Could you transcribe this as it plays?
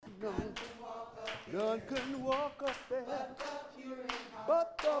no. None can walk up there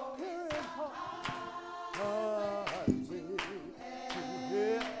but the pure in heart. Highway to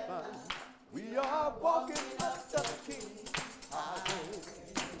heaven. We are walking up the King's highway.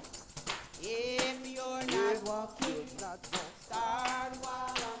 If you're not walking, start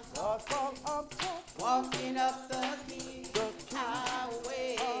while I'm walking up the King's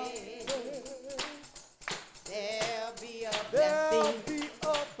highway. There'll be a blessing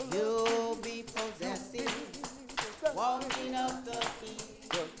you'll be possessing, walking up the King's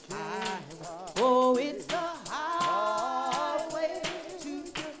highway. Oh, it's the highway to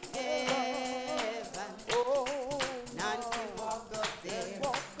heaven. None can walk up there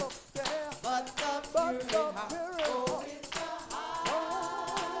but the pure in heart. Oh, it's the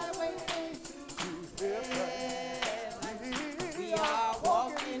highway to heaven. We are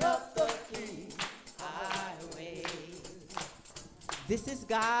walking up the King's highway. This is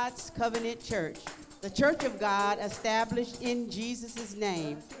God's Covenant Church, the Church of God established in Jesus'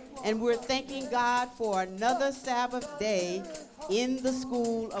 name. And we're thanking God for another Sabbath day in the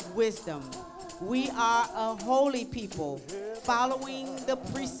School of Wisdom. We are a holy people, following the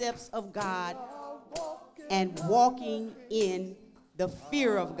precepts of God and walking in the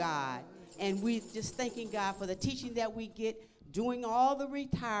fear of God. And we're just thanking God for the teaching that we get, doing all the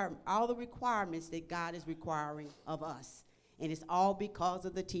requirements that God is requiring of us. And it's all because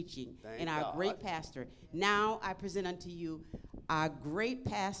of the teaching and our great pastor. Now I present unto you our great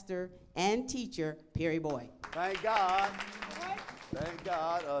pastor and teacher, Perry Boyd. Thank God. Thank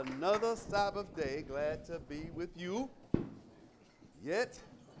God. Another Sabbath day. Glad to be with you. Yet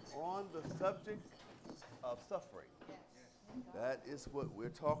on the subject of suffering. That is what we're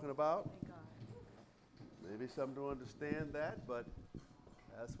talking about. Maybe some don't understand that, but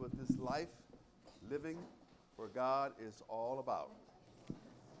that's what this life living for God is all about.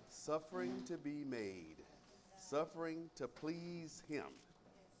 Suffering to be made. Suffering to please Him.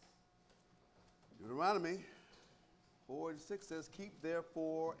 Deuteronomy 4:6 says, keep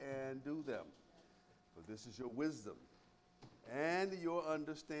therefore and do them, for this is your wisdom and your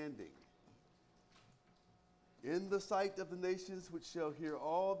understanding. In the sight of the nations which shall hear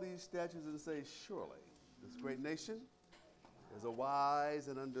all these statutes and say, surely this great nation is a wise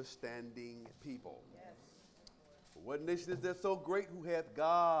and understanding people. Yes. For what nation is there so great who hath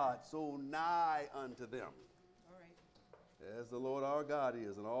God so nigh unto them? All right. As the Lord our God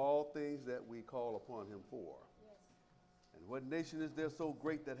is in all things that we call upon him for. Yes. And what nation is there so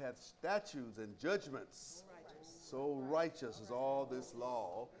great that hath statutes and judgments so righteous as all this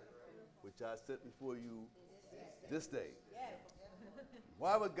law which I set before you this day? Yes.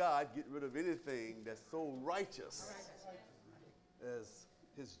 Why would God get rid of anything that's so righteous as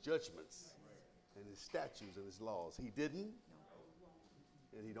his judgments and his statutes and his laws? He didn't,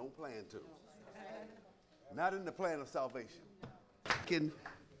 and he don't plan to. Not in the plan of salvation. Can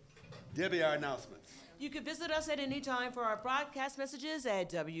Debbie, our announcements. You can visit us at any time for our broadcast messages at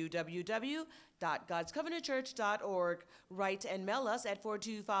www.godscovenantchurch.org. Write and mail us at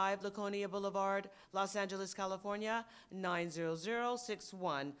 425 Laconia Boulevard, Los Angeles, California,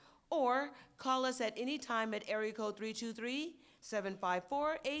 90061. Or call us at any time at area code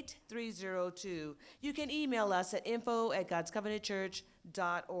 323-754-8302. You can email us at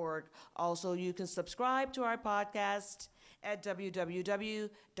info@godscovenantchurch.org. Also, you can subscribe to our podcast at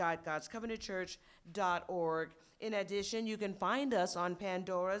www.godscovenantchurch.org. In addition, you can find us on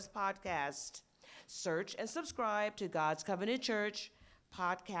Pandora's podcast. Search and subscribe to God's Covenant Church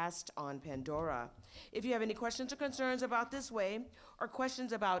podcast on Pandora. If you have any questions or concerns about this way, or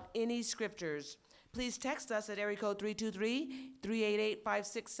questions about any scriptures, please text us at area code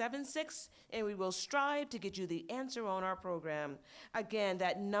 323-388-5676, and we will strive to get you the answer on our program. Again,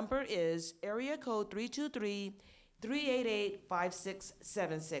 that number is area code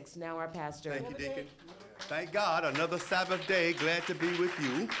 323-388-5676. Now our pastor. Thank you, Deacon. Thank God, another Sabbath day. Glad to be with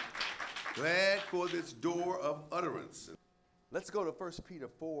you. Glad for this door of utterance. Let's go to 1 Peter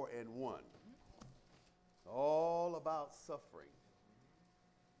 4:1. All about suffering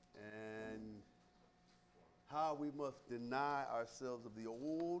and how we must deny ourselves of the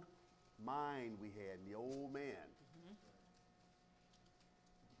old mind we had, the old man,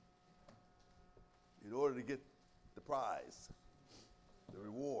 in order to get the prize, the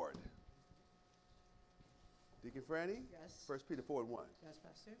reward. Deacon Franny? Yes. 1 Peter 4:1. Yes,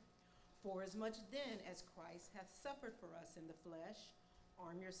 Pastor. For as much then as Christ hath suffered for us in the flesh,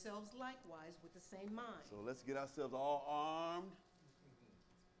 arm yourselves likewise with the same mind. So let's get ourselves all armed.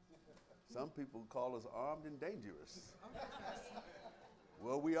 Some people call us armed and dangerous.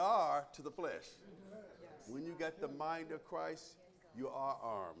 Well, we are to the flesh. When you got the mind of Christ, You are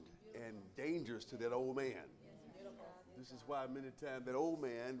armed and dangerous to that old man. This is why many times that old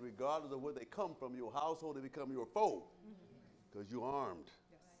man, regardless of where they come from, your household, they become your foe because you're armed.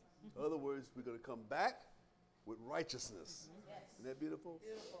 In other words, we're going to come back with righteousness. Isn't that beautiful?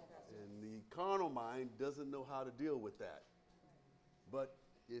 And the carnal mind doesn't know how to deal with that. But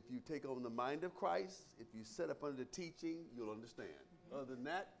if you take on the mind of Christ, if you set up under the teaching, you'll understand. Other than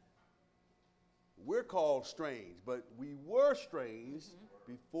that, we're called strange, but we were strange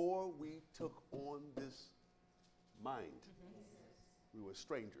before we took on this mind. We were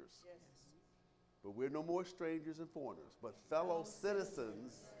strangers. But we're no more strangers and foreigners, but fellow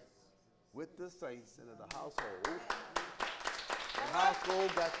citizens with the saints and of the household. The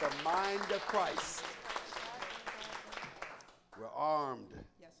household got the mind of Christ. We're armed.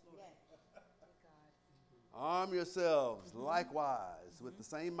 Yes, Lord. Arm yourselves likewise with the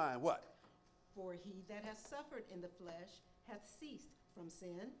same mind. What? For he that has suffered in the flesh hath ceased from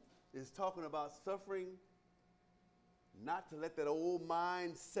sin. It's talking about suffering, not to let that old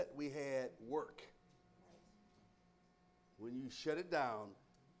mindset we had work. When you shut it down,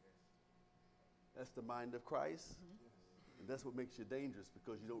 that's the mind of Christ. And that's what makes you dangerous,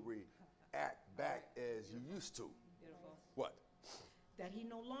 because you don't react back as you used to. Beautiful. What? That he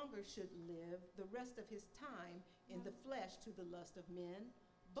no longer should live the rest of his time in the flesh to the lust of men,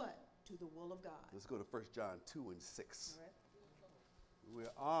 but to the will of God. Let's go to 1 John 2 and 6. All right.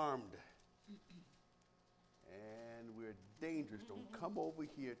 We're armed and we're dangerous. Don't come over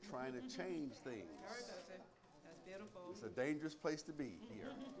here trying to change things. All right, Pastor. That's beautiful. It's a dangerous place to be here.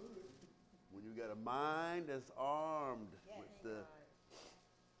 When you got a mind that's armed with the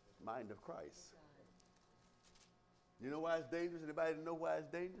mind of Christ. You know why it's dangerous? Anybody know why it's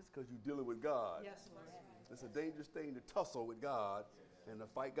dangerous? Because you're dealing with God. Yes, Lord. It's a dangerous thing to tussle with God and to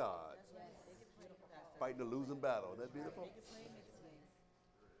fight God. Fighting a losing battle. Isn't that beautiful?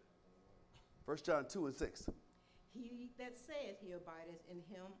 1 John 2 and 6. He that saith he abideth in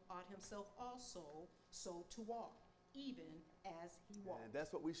him ought himself also so to walk, even as he walked. And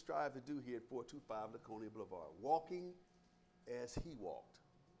that's what we strive to do here at 425 Laconia Boulevard. Walking as he walked.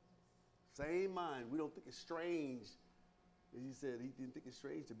 Same mind. We don't think it's strange. As he said, he didn't think it's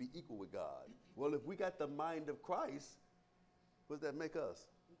strange to be equal with God. Well, if we got the mind of Christ, what does that make us?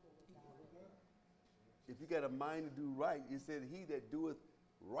 If you got a mind to do right, he said, he that doeth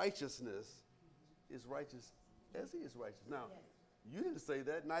righteousness is righteous as he is righteous. Now, you didn't say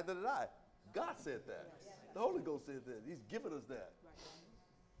that, neither did I. God said that. The Holy Ghost said that. He's given us that.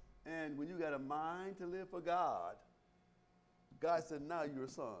 And when you got a mind to live for God, God said, now you're a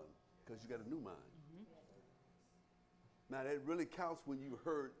son, because you got a new mind. Now, that really counts when you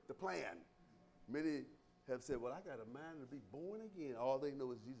heard the plan. Many have said, well, I got a mind to be born again. All they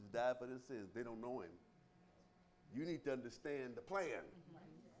know is Jesus died for their sins. They don't know him. You need to understand the plan.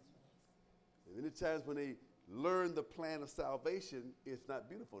 And many times when they learn the plan of salvation, it's not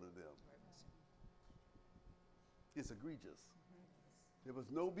beautiful to them. It's egregious. There was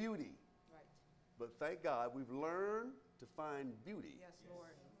no beauty. Right. But thank God we've learned to find beauty Yes,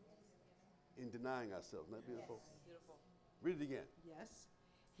 Lord. in denying ourselves. Isn't that beautiful? Beautiful. Read it again. Yes.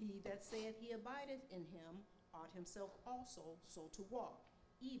 He that saith he abideth in him ought himself also so to walk,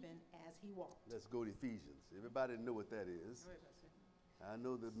 even as he walked. Let's go to Ephesians. Everybody know what that is. All right, Pastor. I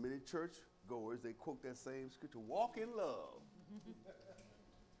know that many church goers, they quote that same scripture, walk in love.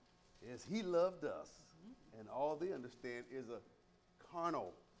 As he loved us. And all they understand is a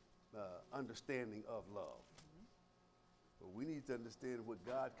carnal understanding of love. But we need to understand what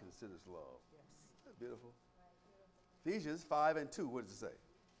God considers love. Yes. Isn't that beautiful? Ephesians 5 and 2, what does it say?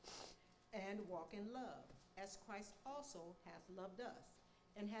 And walk in love, as Christ also hath loved us,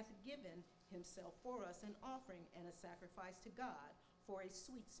 and hath given himself for us an offering and a sacrifice to God for a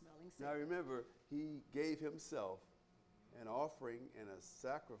sweet-smelling Now savor. remember, he gave himself an offering and a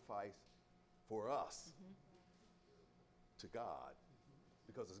sacrifice for us to God,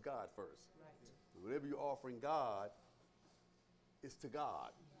 because it's God first. Right. Whatever you're offering God, it's to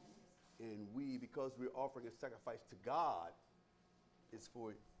God. And we, because we're offering a sacrifice to God, it's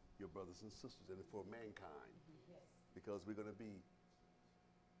for your brothers and sisters and for mankind. Because we're going to be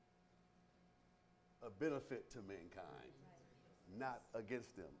a benefit to mankind, not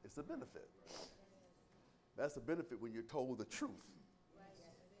against them. It's a benefit. That's a benefit when you're told the truth.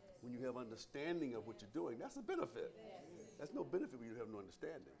 When you have understanding of what you're doing, that's a benefit. That's no benefit when you have no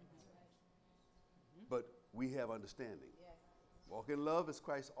understanding. But we have understanding. Walk in love as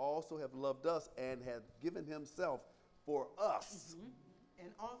Christ also have loved us and hath given himself for us.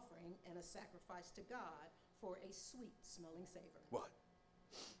 An offering and a sacrifice to God for a sweet-smelling savor. What?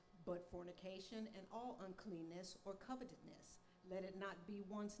 But fornication and all uncleanness or covetousness, let it not be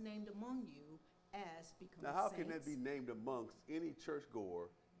once named among you as becomes Now, how saints. can that be named amongst any churchgoer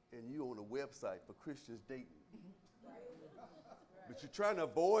and you on a website for Christians dating? But you're trying to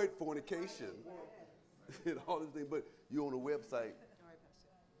avoid fornication and all this thing, but you're on a website All right, Pastor.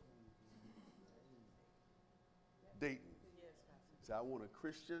 dating. So I want a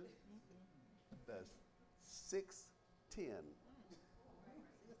Christian that's 6'10",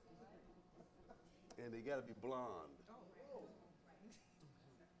 and they got to be blonde.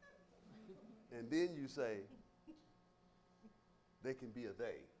 And then you say they can be a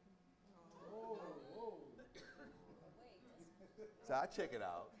they. So I check it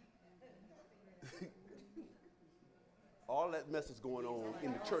out. All that mess is going on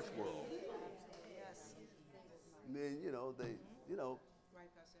in the church world. Yes. And then, they, Right,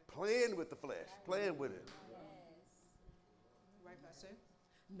 Pastor. playing with the flesh, playing with it. Right, Pastor.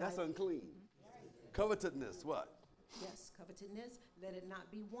 That's Neither- unclean. Covetousness, what? Yes, covetousness, let it not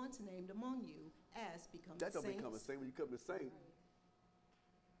be once named among you as becomes That don't saints. become a saint. When you come to saint,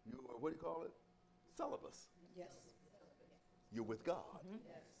 you are, what do you call it? Celibate. Yes. You're with God. Isn't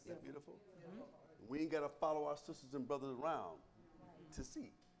that beautiful? We ain't got to follow our sisters and brothers around to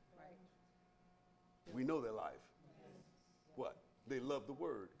see. Right. We know their life. What? They love the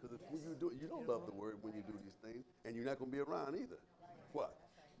word. Because if you don't love the word when you do these things, and you're not going to be around either. What?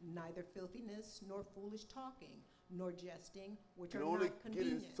 Neither filthiness, nor foolish talking, nor jesting, which You are can only not get in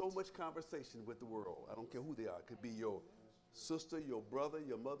convenient. so much conversation with the world. I don't care who they are. It could be your sister, your brother,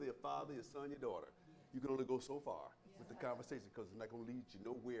 your mother, your father, your son, your daughter. You can only go so far with the conversation because it's not going to lead you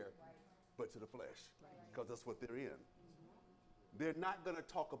nowhere but to the flesh, because that's what they're in. They're not going to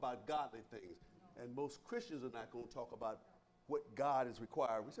talk about godly things. And most Christians are not going to talk about what God is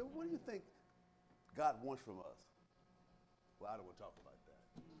required. We say, well, what do you think God wants from us? Well, I don't want to talk about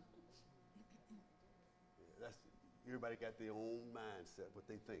that. Yeah, everybody got their own mindset, what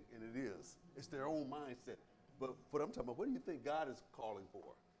they think, and it is. It's their own mindset. But what I'm talking about, what do you think God is calling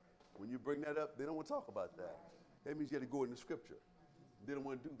for? When you bring that up, they don't want to talk about that. That means you got to go in the scripture. They don't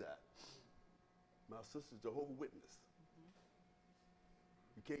want to do that. My sister's Jehovah's Witness.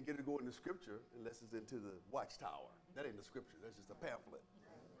 You can't get her to go in the scripture unless it's into the watchtower. That ain't the scripture. That's just a pamphlet.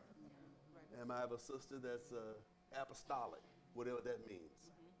 And I have a sister that's apostolic, whatever that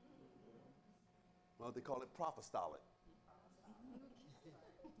means. Why don't they call it prophestolic?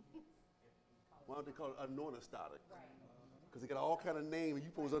 Why don't they call it anointostolic? Because they got all kind of names, and you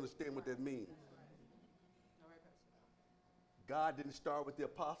supposed to understand what that means. All right, Pastor. God didn't start with the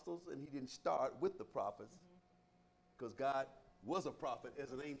apostles, and he didn't start with the prophets, because God was a prophet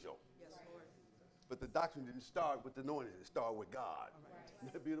as an angel. Yes, Lord. But the doctrine didn't start with the anointed, it started with God.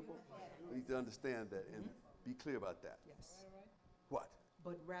 Isn't that beautiful? We need to understand that and be clear about that. Yes. What?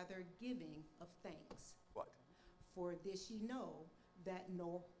 But rather giving of thanks. What? For this ye know, that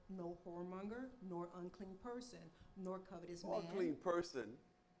no whoremonger, nor unclean person, nor covetous man. Unclean person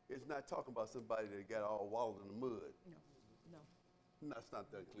is not talking about somebody that got all wallowed in the mud. No. That's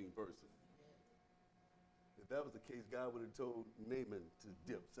not the unclean person. If that was the case, God would have told Naaman to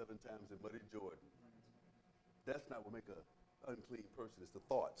dip 7 times in muddy Jordan. That's not what make an unclean person. It's the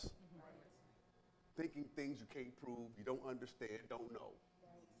thoughts. Thinking things you can't prove, you don't understand, don't know.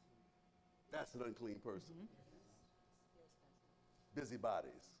 That's an unclean person.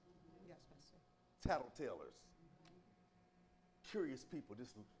 Busybodies, Yes, Pastor. tattletales, curious people,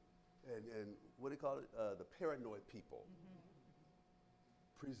 and what do you call it? The paranoid people,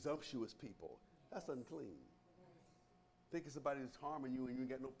 presumptuous people. That's unclean. Thinking somebody's harming you and you ain't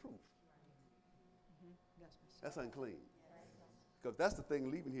got no proof. Yes, Pastor. That's unclean. Because that's the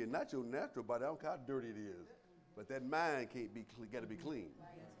thing leaving here, not your natural body. I don't care how dirty it is, but that mind can't be, got to be clean.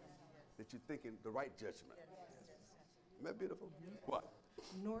 That you're thinking the right judgment. Isn't that beautiful? What?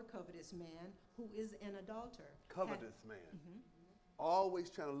 Nor covetous man, who is an adulterer. Covetous man. Always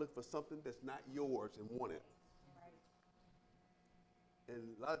trying to look for something that's not yours and want it. And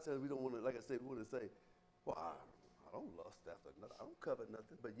a lot of times we don't want to, like I said, we want to say, well, I don't lust after nothing. I don't covet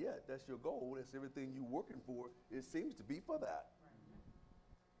nothing. But yet, that's your goal. That's everything you're working for. It seems to be for that.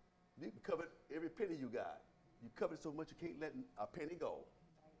 You can covet every penny you got. You covet so much you can't let a penny go.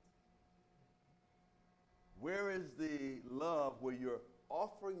 Where is the love where you're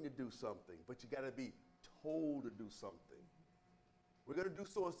offering to do something, but you got to be told to do something? We're going to do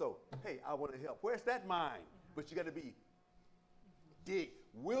so and so. Hey, I want to help. Where's that mind? But you got to be dig.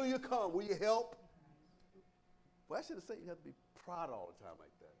 Will you come? Will you help? Well, I should have said you have to be proud all the time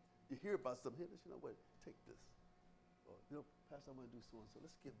like that. You hear about something, here, you know what? Take this. Or, Pastor, I'm going to do so and so.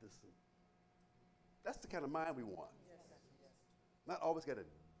 Let's give this. That's the kind of mind we want. Not always got to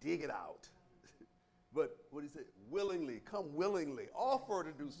dig it out. But what he said, willingly, come willingly, offer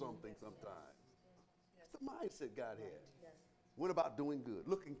to do something sometimes. That's the mindset God had. What about doing good?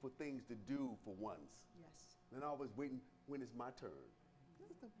 Looking for things to do for once. Yes. And always waiting when it's my turn.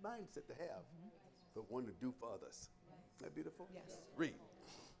 That's the mindset to have, but one to do for others. Isn't that beautiful? Yes. Read.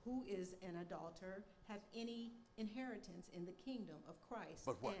 Who is an adulterer have any inheritance in the kingdom of Christ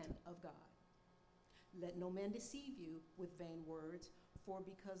But what? and of God. Let no man deceive you with vain words, for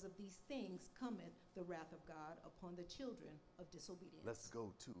because of these things cometh the wrath of God upon the children of disobedience. Let's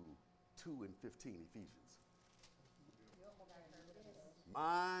go to 2 and 15, Ephesians.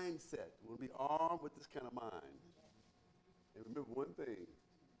 Mindset. We'll be armed with this kind of mind. And remember one thing.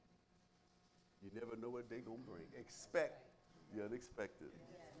 You never know what they're going to bring. Expect the unexpected.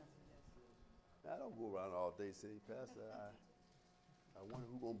 I don't go around all day saying, Pastor, I wonder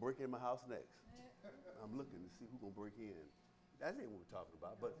who's going to break in my house next. I'm looking to see who's going to break in. That ain't what we're talking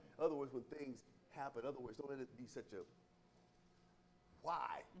about. But in other words, when things happen, other words, don't let it be such a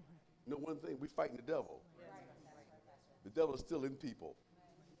why. You know one thing, we're fighting the devil. The devil is still in people.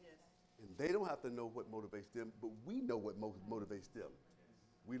 And they don't have to know what motivates them, but we know what motivates them.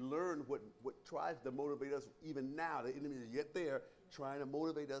 We learn what tries to motivate us even now. The enemy is yet there trying to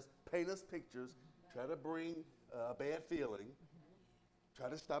motivate us, paint us pictures, try to bring a bad feeling, try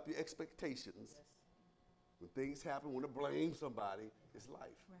to stop your expectations. When things happen, want to blame somebody, it's life.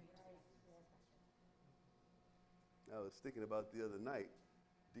 Right. I was thinking about the other night,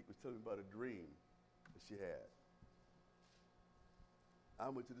 Deke was telling me about a dream that she had. I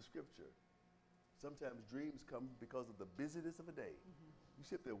went to the scripture. Sometimes dreams come because of the busyness of a day. You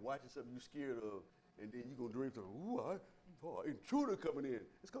sit there watching something you're scared of, and then you're going to dream something, intruder coming in.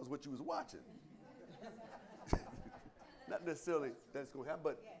 It's because what you was watching. Not necessarily that's going to happen,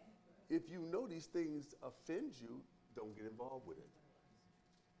 but if you know these things offend you, don't get involved with it.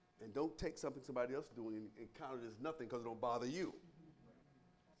 And don't take something somebody else is doing and count it as nothing because it don't bother you.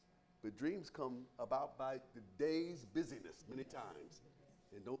 But dreams come about by the day's busyness many times.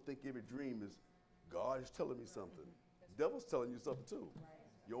 And don't think every dream is God is telling me something. The devil's telling you something too.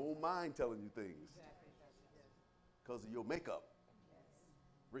 Your own mind telling you things. Because of your makeup.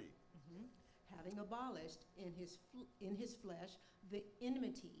 Read. Having abolished in his flesh the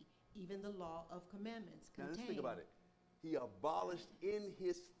enmity, even the law of commandments Now contained. let's think about it. He abolished in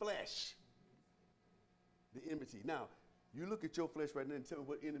his flesh the enmity. Now, you look at your flesh right now and tell me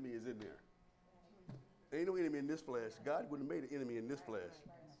what enemy is in there. Ain't no enemy in this flesh. God wouldn't have made an enemy in this flesh.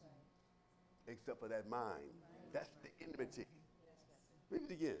 Except for that mind. That's the enmity. Read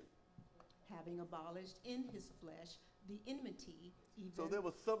it again. Having abolished in his flesh the enmity, even. So there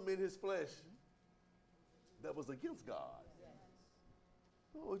was something in his flesh that was against God.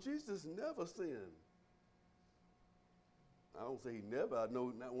 Oh, Jesus never sinned. I don't say he never. I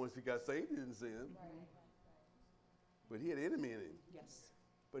know not once he got saved, he didn't sin. But he had an enemy in him. Yes.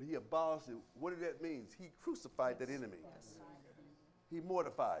 But he abolished it. What did that mean? He crucified that enemy. Yes. He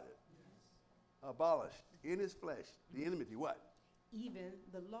mortified it. Abolished in his flesh the enmity. What? Even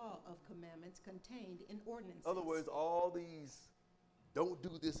the law of commandments contained in ordinances. In other words, all these don't do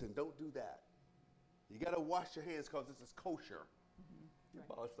this and don't do that. You got to wash your hands because this is kosher. He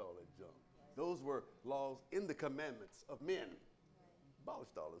abolished all that junk. Those were laws in the commandments of men.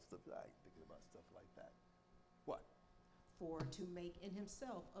 Abolished all this stuff. I ain't thinking about stuff like that. What? For to make in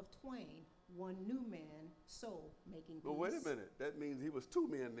himself of twain one new man, so making peace. Well, wait a minute. That means he was two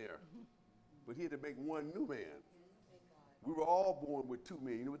men there. But he had to make one new man. We were all born with two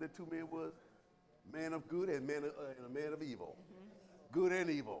men. You know what that two men was? Man of good and a man of evil. Good and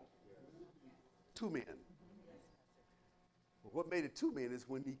evil. Two men. But what made it two men is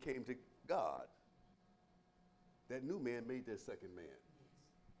when he came to God. That new man made that second man.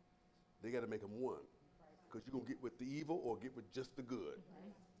 They got to make him one. Because you're going to get with the evil or get with just the good.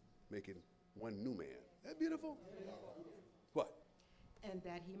 Making one new man. That beautiful? What? And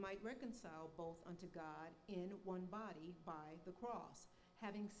that he might reconcile both unto God in one body by the cross,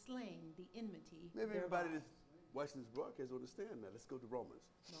 having slain the enmity. Maybe thereby. everybody that's watching this broadcast understand that. Let's go to Romans.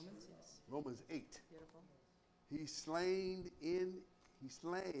 Romans, yes. Romans 8. Beautiful. He slain in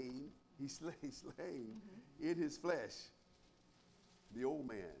his flesh the old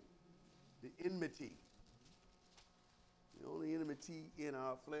man, the enmity. The only enmity in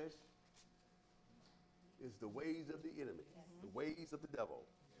our flesh is the ways of the enemy, the ways of the devil,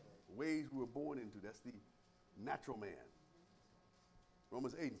 the ways we were born into. That's the natural man.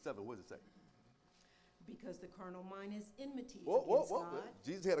 Romans 8 and 7, what does it say? Because the carnal mind is enmity Whoa, against whoa. God.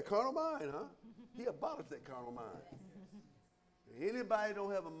 Jesus had a carnal mind, huh? He abolished that carnal mind. Anybody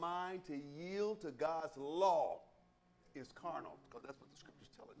don't have a mind to yield to God's law is carnal, because that's what the scripture's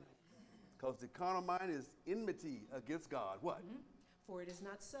telling you. It's Because the carnal mind is enmity against God. What? For it is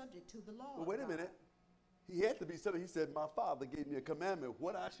not subject to the law Well, of wait a God. minute. He had to be subject. He said, my Father gave me a commandment,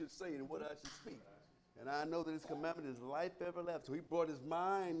 what I should say and what I should speak. And I know that his commandment is life everlasting. So he brought his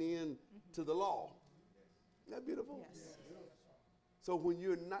mind in to the law. Isn't that beautiful? Yes. So when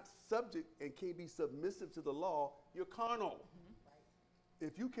you're not subject and can't be submissive to the law, you're carnal.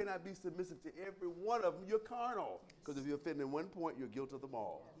 If you cannot be submissive to every one of them, you're carnal. Because if you offend in one point, you're guilty of them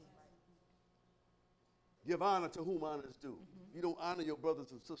all. Give honor to whom honor is due. You don't honor your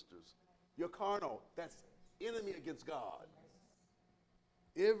brothers and sisters. You're carnal. That's enemy against God.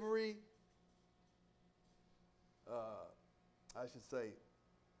 Every, I should say,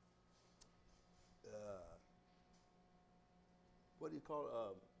 what do you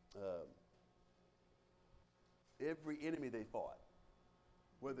call it? Every enemy they fought,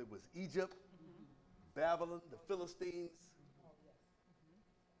 whether it was Egypt, Babylon, the Philistines,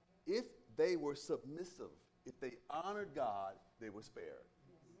 if they were submissive, if they honored God, they were spared.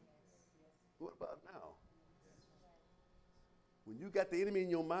 What about now? When you got the enemy in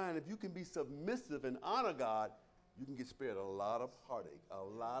your mind, if you can be submissive and honor God, you can get spared a lot of heartache, a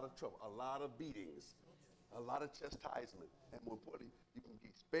lot of trouble, a lot of beatings, a lot of chastisement, and more importantly, you can be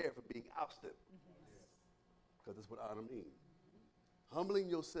spared from being ousted. Because that's what honor means. Humbling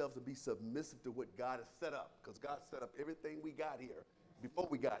yourself to be submissive to what God has set up, because God set up everything we got here before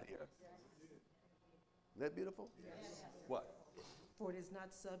we got here. Isn't that beautiful? Yes. What? For it is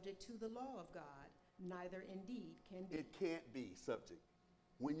not subject to the law of God, neither indeed can be. It can't be subject.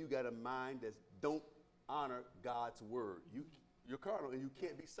 When you got a mind that don't honor God's word, you're carnal and you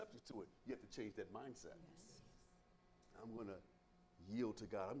can't be subject to it. You have to change that mindset. Yes. I'm going to yield to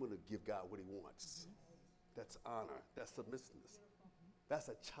God. I'm going to give God what he wants. That's honor. That's submissiveness. That's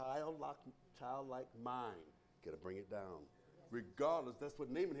a childlike mind. Got to bring it down. Regardless, that's what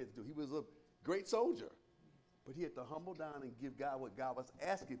Naaman had to do. He was a great soldier, but he had to humble down and give God what God was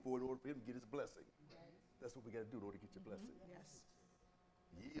asking for in order for him to get his blessing. That's what we got to do in order to get your blessing. Yes.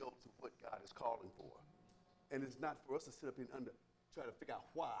 Yield to what God is calling for. And it's not for us to sit up here and try to figure out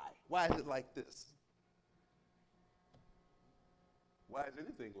why. Why is it like this? Why is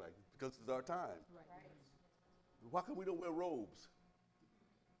anything like this? Because it's our time. Right. Why come we don't wear robes?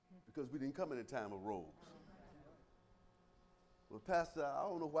 Because we didn't come in a time of robes. Well, Pastor, I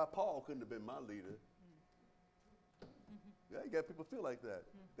don't know why Paul couldn't have been my leader. Yeah, you got people feel like that.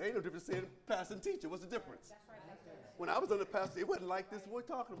 There ain't no difference saying pastor and teacher. What's the difference? When I was under pastor, it wasn't like this. What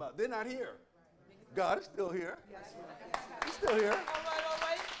we're talking about? They're not here. God is still here. He's still here. All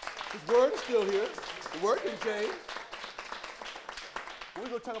right. His word is still here. The word didn't change. We're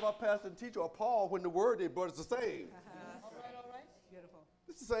going to talk about pastor and teacher or Paul when the word they brought is the same. All right. Beautiful.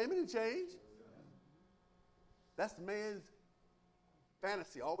 It's the same. It didn't change. That's man's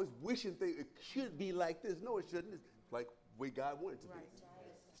fantasy, always wishing it should be like this. No, it shouldn't. It's like the way God wanted it to be.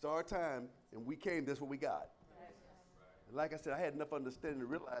 It's our time, and we came, that's what we got. And like I said, I had enough understanding to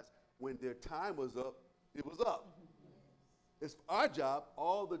realize when their time was up, it was up. It's our job,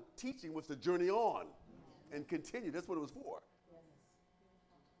 all the teaching was to journey on and continue. That's what it was for.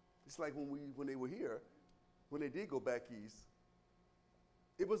 It's like when they were here, when they did go back east,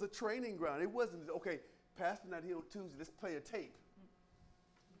 it was a training ground. It wasn't, okay, pastor not here on Tuesday, let's play a tape.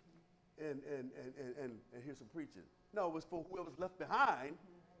 And hear some preaching. No, it was for whoever's left behind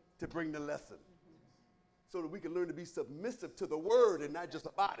to bring the lesson. So that we can learn to be submissive to the word and not just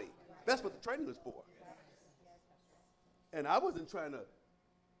a body. That's what the training was for. And I wasn't trying to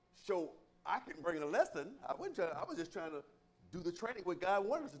show I can bring a lesson. I was just trying to do the training what God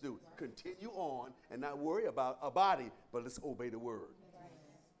wanted us to do. Continue on and not worry about a body, but let's obey the word.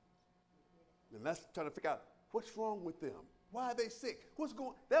 And let's try to figure out what's wrong with them. Why are they sick? What's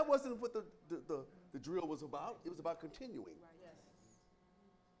going? That wasn't what the drill was about. It was about continuing.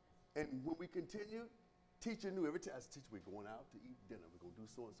 And when we continued, teacher knew every time. Teacher, we're going out to eat dinner. We're going to do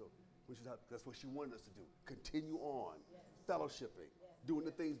so and so. That's what she wanted us to do. Continue on, fellowshipping, doing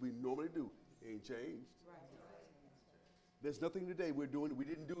the things we normally do. Ain't changed. There's nothing today we're doing that we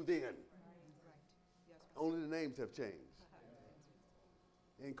didn't do then. Only the names have changed.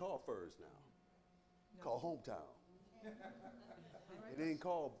 Ain't called Furs now. Called Hometown. It ain't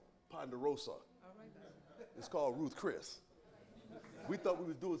called Ponderosa. It's called Ruth Chris. We thought we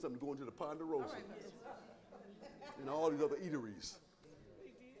was doing something going to the Ponderosa and all these other eateries.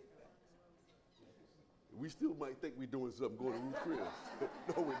 We still might think we're doing something going to Ruth Chris.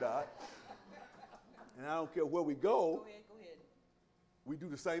 No, we're not. And I don't care where we go. Go ahead. We do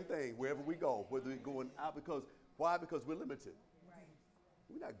the same thing wherever we go, whether we're going out why? Because we're limited.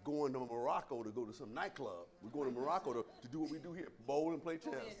 We're not going to Morocco to go to some nightclub. We're going to Morocco to do what we do here, bowl and play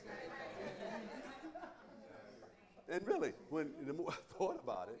chess. And really, the more I thought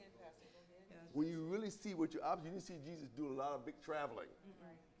about it, when you really see what you obviously, you didn't see Jesus doing a lot of big traveling.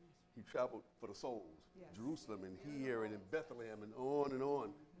 He traveled for the souls. Yes. Jerusalem and here and in Bethlehem and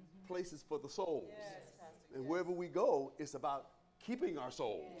on. Places for the souls. And wherever we go, it's about keeping our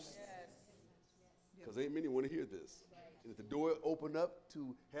souls. Because ain't many want to hear this. And if the door opened up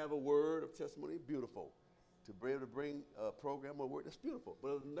to have a word of testimony, beautiful. To be able to bring a program or word, that's beautiful. But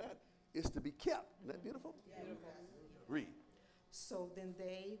other than that, it's to be kept. Isn't that beautiful? Beautiful. Read. So then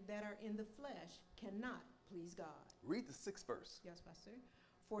they that are in the flesh cannot please God. Read the 6th verse. Yes, Pastor.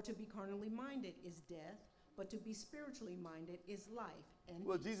 For to be carnally minded is death, but to be spiritually minded is life and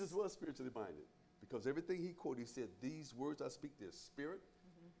Well, peace. Jesus was spiritually minded because everything he quoted, he said, these words I speak, they're spirit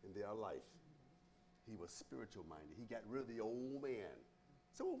and they are life. He was spiritual minded. He got rid of the old man.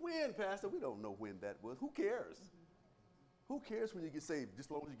 So well, when, Pastor? We don't know when that was. Who cares? Who cares when you get saved, just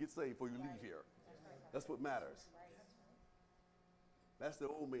as long as you get saved before you leave here? That's what matters. That's the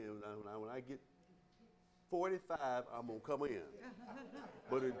old man. When I get 45, I'm going to come in.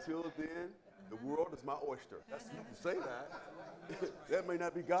 But until then, the world is my oyster. That's, you can say that. That may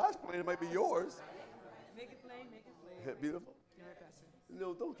not be God's plan. It might be yours. Make it plain, make it plain. Isn't that beautiful? All right, Pastor.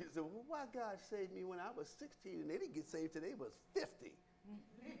 No, don't get say, well, why God saved me when I was 16 and they didn't get saved till they was 50?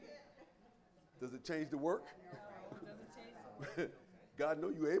 Does it change the work? No, it doesn't change. God know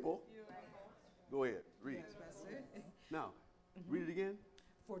you're able. Go ahead, read. Yes, Pastor. Now, read it again.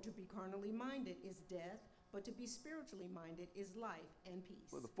 For to be carnally minded is death, but to be spiritually minded is life and peace.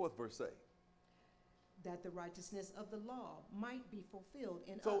 What does the 4th verse say? That the righteousness of the law might be fulfilled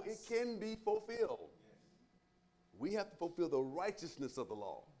in So us. it can be fulfilled. We have to fulfill the righteousness of the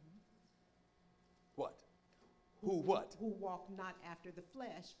law. What? Who what? Who walk not after the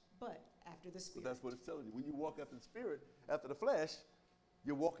flesh, but after the So Spirit. that's what it's telling you. When you walk after the spirit, after the flesh,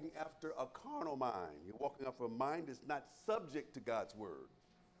 you're walking after a carnal mind. You're walking after a mind that's not subject to God's word.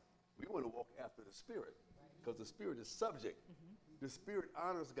 We want to walk after the spirit because the spirit is subject. The spirit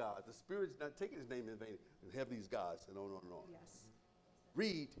honors God. The spirit is not taking his name in vain and have these gods and on and on and on. Yes.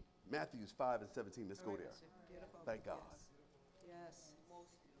 Read Matthew 5 and 17. Let's go there. Beautiful. Thank God. Yes.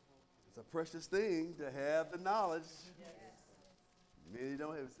 It's a precious thing to have the knowledge. Many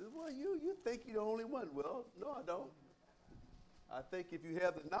don't have it. Say, well, you think you're the only one. Well, no, I don't. I think if you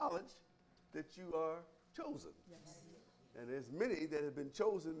have the knowledge that you are chosen. Yes. And there's many that have been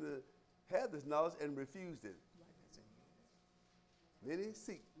chosen to have this knowledge and refused it. Right, Pastor. Many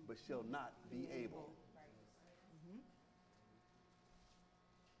seek, but shall not be able.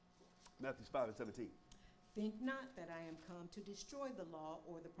 Matthew 5 and 17. Think not that I am come to destroy the law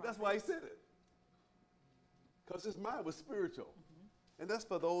or the prophets. That's why he said it. Because his mind was spiritual. And that's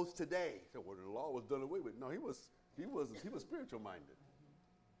for those today. So, well, the law was done away with. No, he was spiritual minded.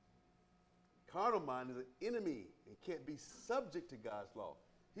 Carnal mind is an enemy and can't be subject to God's law.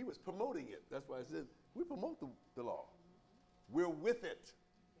 He was promoting it. That's why I said we promote the law. We're with it.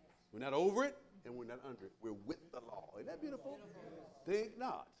 We're not over it and we're not under it. We're with the law. Isn't that beautiful? Think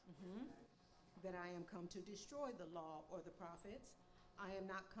not. That I am come to destroy the law or the prophets. I am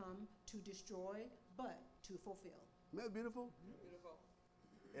not come to destroy, but to fulfill. Isn't that beautiful? Beautiful.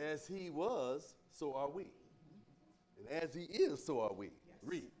 As he was, so are we. And as he is, so are we. Yes.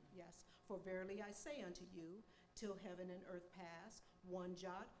 Read. Yes. For verily I say unto you, till heaven and earth pass, one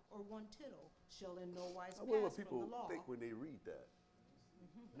jot or one tittle shall in no wise I wonder what pass from people the law. think when they read that.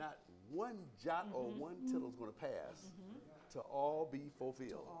 Not one jot or one tittle is going to pass to all be fulfilled.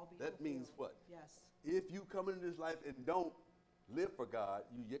 To all be that means fulfilled. what? Yes. If you come into this life and don't live for God,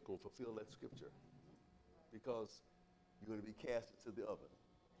 you yet going to fulfill that scripture because you're going to be cast into the oven.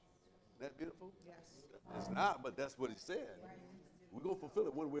 Isn't that beautiful? Yes. It's not, but that's what he said. We're going to fulfill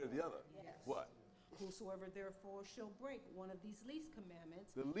it one way or the other. Yes. What? Whosoever therefore shall break one of these least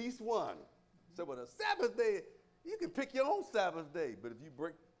commandments, The least one. So, but a Sabbath day, you can pick your own Sabbath day, but if you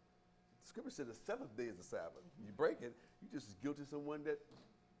break, the scripture said the seventh day is the Sabbath. You break it, you're just as guilty as someone that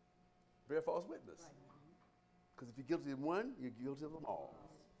bear false witness. Because if you're guilty of one, you're guilty of them all.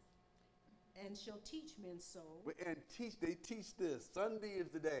 and shall teach men so. And they teach this. Sunday is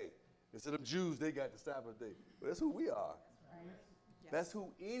the day. Instead of Jews, they got the Sabbath day. But that's who we are. Yes. That's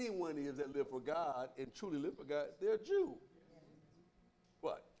who anyone is that live for God and truly live for God. They're a Jew.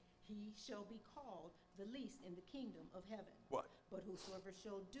 What? He shall be called the least in the kingdom of heaven. What? But whosoever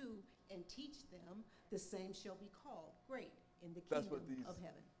shall do and teach them, the same shall be called great in the That's kingdom what these- of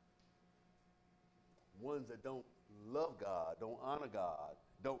heaven. Ones that don't love God, don't honor God,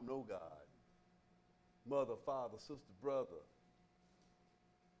 don't know God. Mother, father, sister, brother.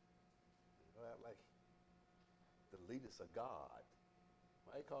 They act like the leaders of God.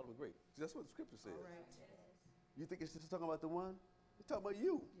 I call them great. That's what the scripture says. All right. You think it's just talking about the one? It's talking about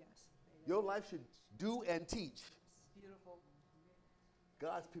you. Yes. Your life should do and teach. Beautiful.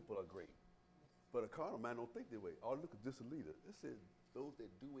 God's people are great. But a carnal man don't think that way. Oh, look at this leader. It says those that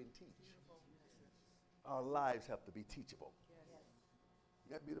do and teach. Our lives have to be teachable.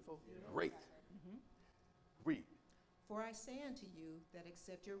 Isn't that beautiful? Great. Read. For I say unto you that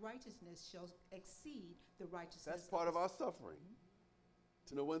except your righteousness shall exceed the righteousness That's part of of our suffering.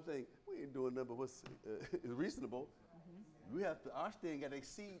 To know one thing, we ain't doing nothing but what's reasonable. We have to, our stand got to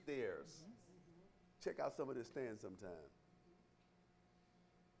exceed theirs. Check out some of their stands sometime.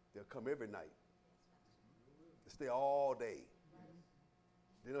 They'll come every night. They stay all day.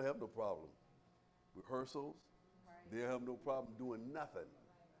 They don't have no problem. Rehearsals, they'll have no problem doing nothing.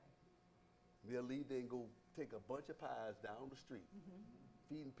 They'll leave there and go take a bunch of pies down the street,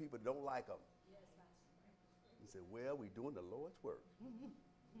 feeding people that don't like them. He said, well, we're doing the Lord's work.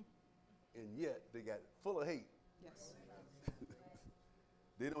 And yet, they got full of hate. Yes.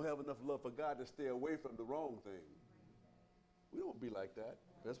 They don't have enough love for God to stay away from the wrong thing. We don't be like that.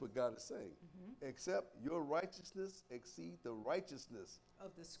 That's what God is saying. Except your righteousness exceed the righteousness.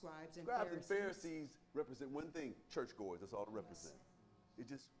 Of the scribes and Scribes and Pharisees. Pharisees represent one thing, churchgoers. That's all it represents. It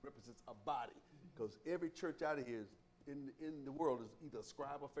just represents a body. Because every church out of here in the world is either a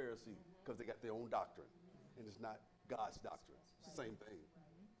scribe or Pharisee because they got their own doctrine. And it's not God's doctrine. It's the same thing.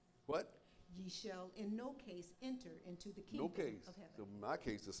 What? Ye shall in no case enter into the No kingdom case. of heaven. So my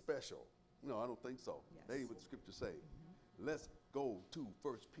case is special. No, I don't think so. Yes. That ain't what the scriptures say. Let's go to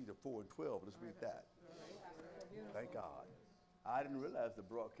 1 Peter 4 and 12. Let's read that. Thank God. I didn't realize the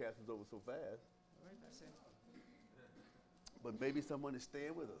broadcast was over so fast. All right, that's it. But maybe someone is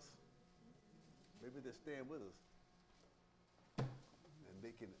staying with us. Maybe they're staying with us. And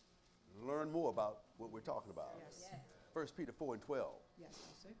they can learn more about what we're talking about. Yes. 1 Peter 4 and 12. Yes,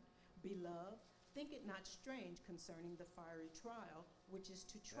 sir. Beloved, think it not strange concerning the fiery trial, which is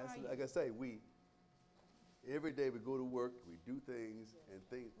to try That's, you. like I say, every day we go to work, we do things and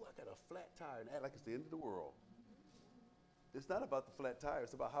think, well, I got a flat tire and act like it's the end of the world. It's not about the flat tire,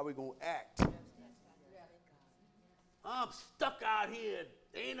 it's about how we're going to act. I'm stuck out here.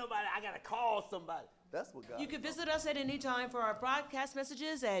 Ain't nobody, I got to call somebody. That's what God You can visit us at any time for our broadcast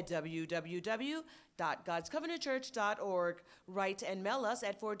messages at www.godscovenantchurch.org. Write and mail us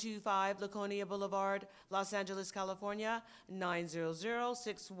at 425 Laconia Boulevard, Los Angeles, California,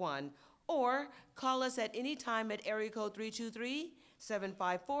 90061. Or call us at any time at area code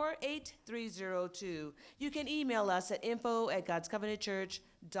 323-754-8302. You can email us at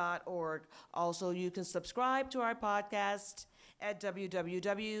info@godscovenantchurch.org. Also, you can subscribe to our podcast at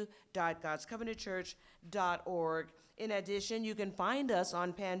www.godscovenantchurch.org. In addition, you can find us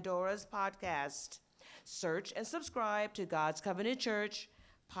on Pandora's podcast. Search and subscribe to God's Covenant Church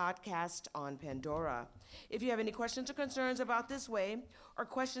podcast on Pandora. If you have any questions or concerns about this way or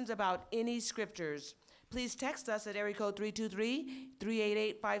questions about any scriptures, please text us at area code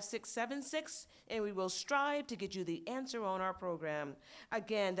 323-388-5676, and we will strive to get you the answer on our program.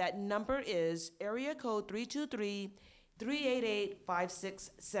 Again, that number is area code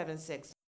 323-388-5676.